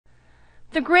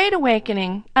The Great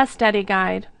Awakening, a study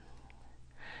guide.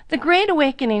 The Great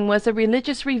Awakening was a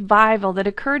religious revival that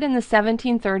occurred in the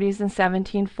 1730s and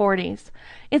 1740s.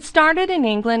 It started in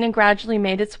England and gradually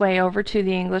made its way over to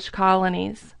the English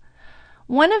colonies.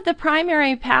 One of the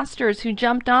primary pastors who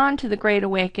jumped on to the Great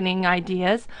Awakening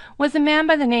ideas was a man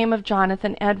by the name of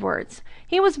Jonathan Edwards.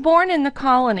 He was born in the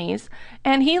colonies,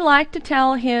 and he liked to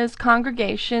tell his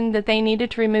congregation that they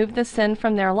needed to remove the sin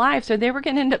from their lives, or they were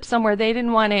going to end up somewhere they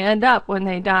didn't want to end up when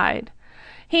they died.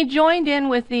 He joined in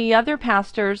with the other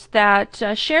pastors that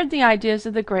shared the ideas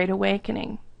of the Great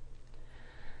Awakening.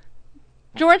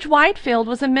 George Whitefield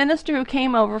was a minister who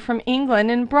came over from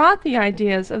England and brought the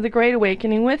ideas of the Great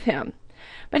Awakening with him.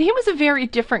 But he was a very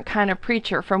different kind of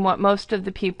preacher from what most of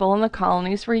the people in the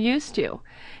colonies were used to.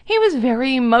 He was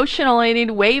very emotional, and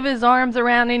he'd wave his arms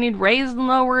around and he'd raise and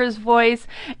lower his voice,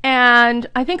 and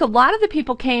I think a lot of the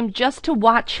people came just to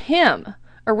watch him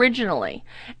originally.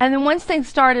 And then once they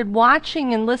started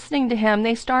watching and listening to him,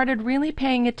 they started really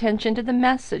paying attention to the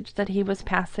message that he was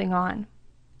passing on.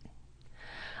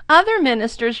 Other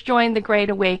ministers joined the Great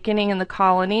Awakening in the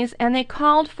colonies, and they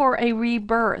called for a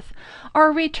rebirth, or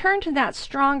a return to that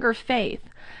stronger faith.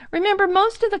 Remember,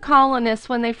 most of the colonists,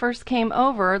 when they first came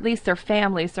over, at least their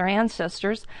families, their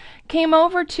ancestors, came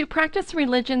over to practice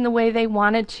religion the way they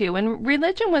wanted to, and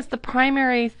religion was the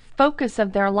primary focus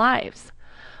of their lives.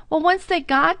 Well, once they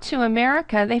got to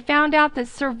America, they found out that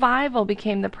survival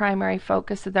became the primary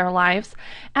focus of their lives,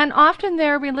 and often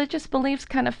their religious beliefs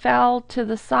kind of fell to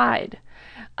the side.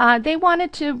 They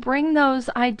wanted to bring those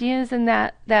ideas and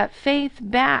that faith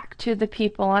back to the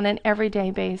people on an everyday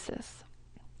basis.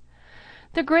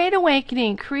 The Great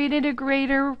Awakening created a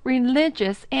greater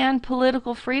religious and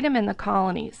political freedom in the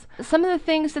colonies. Some of the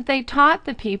things that they taught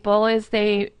the people as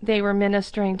they were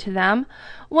ministering to them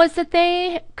was that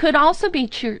they could also be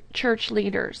church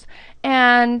leaders.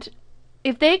 And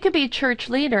if they could be church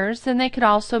leaders, then they could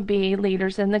also be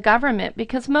leaders in the government,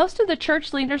 because most of the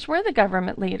church leaders were the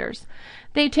government leaders.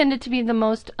 They tended to be the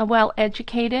most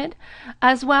well-educated,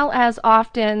 as well as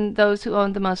often those who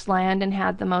owned the most land and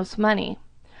had the most money.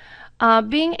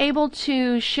 Being able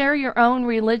to share your own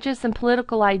religious and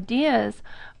political ideas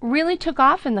really took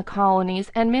off in the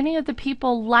colonies, and many of the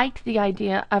people liked the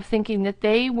idea of thinking that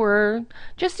they were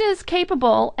just as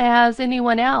capable as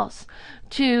anyone else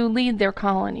to lead their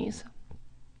colonies.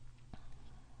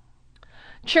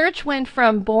 Church went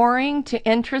from boring to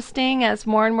interesting as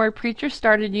more and more preachers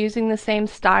started using the same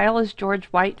style as George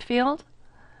Whitefield.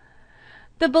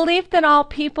 The belief that all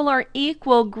people are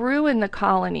equal grew in the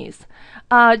colonies.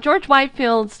 George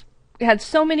Whitefield had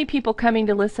so many people coming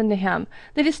to listen to him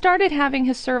that he started having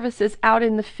his services out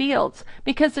in the fields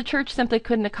because the church simply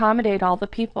couldn't accommodate all the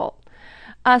people.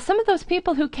 Some of those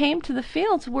people who came to the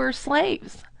fields were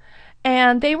slaves.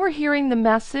 And they were hearing the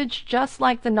message, just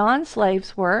like the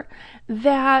non-slaves were,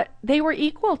 that they were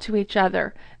equal to each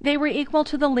other. They were equal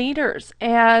to the leaders,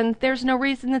 and there's no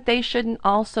reason that they shouldn't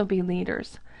also be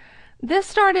leaders. This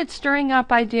started stirring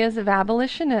up ideas of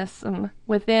abolitionism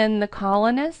within the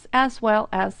colonists as well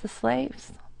as the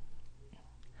slaves.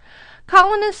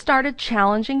 Colonists started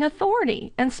challenging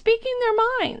authority and speaking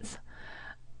their minds.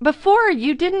 Before,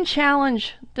 you didn't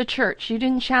challenge the church, you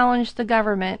didn't challenge the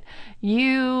government.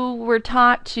 You were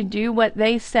taught to do what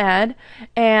they said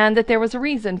and that there was a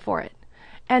reason for it.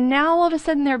 And now all of a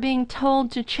sudden they're being told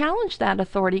to challenge that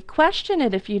authority, question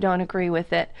it if you don't agree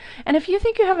with it. And if you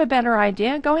think you have a better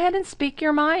idea, go ahead and speak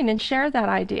your mind and share that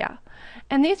idea.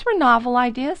 And these were novel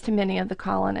ideas to many of the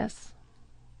colonists.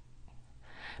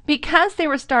 Because they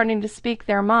were starting to speak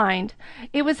their mind,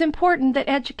 it was important that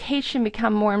education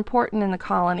become more important in the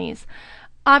colonies.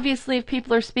 Obviously, if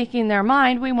people are speaking their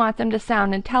mind, we want them to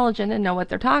sound intelligent and know what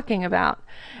they're talking about.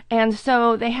 And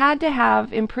so they had to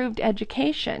have improved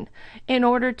education in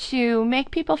order to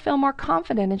make people feel more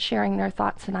confident in sharing their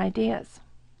thoughts and ideas.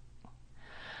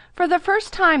 For the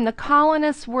first time, the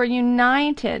colonists were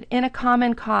united in a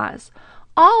common cause.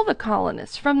 All the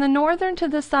colonists, from the northern to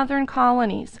the southern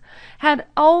colonies, had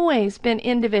always been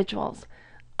individuals,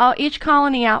 each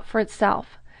colony out for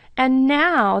itself. And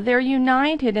now they're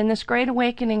united in this Great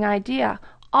Awakening idea,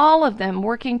 all of them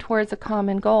working towards a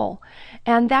common goal.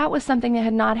 And that was something that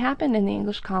had not happened in the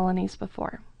English colonies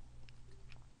before.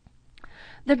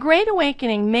 The Great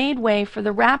Awakening made way for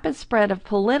the rapid spread of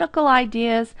political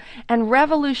ideas and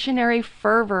revolutionary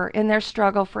fervor in their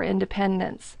struggle for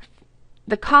independence.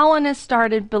 The colonists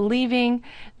started believing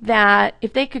that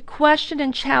if they could question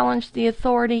and challenge the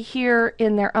authority here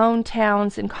in their own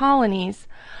towns and colonies,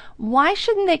 why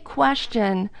shouldn't they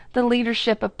question the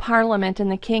leadership of Parliament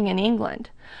and the King in England?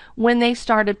 When they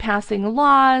started passing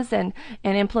laws and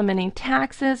implementing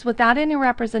taxes without any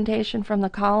representation from the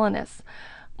colonists,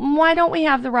 why don't we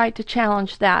have the right to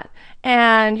challenge that?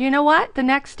 And you know what? The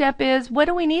next step is, what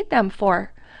do we need them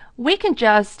for? We can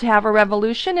just have a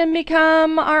revolution and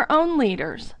become our own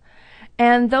leaders.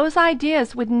 And those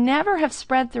ideas would never have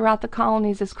spread throughout the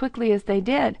colonies as quickly as they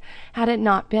did had it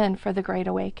not been for the Great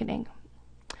Awakening.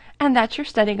 And that's your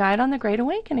study guide on the Great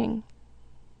Awakening.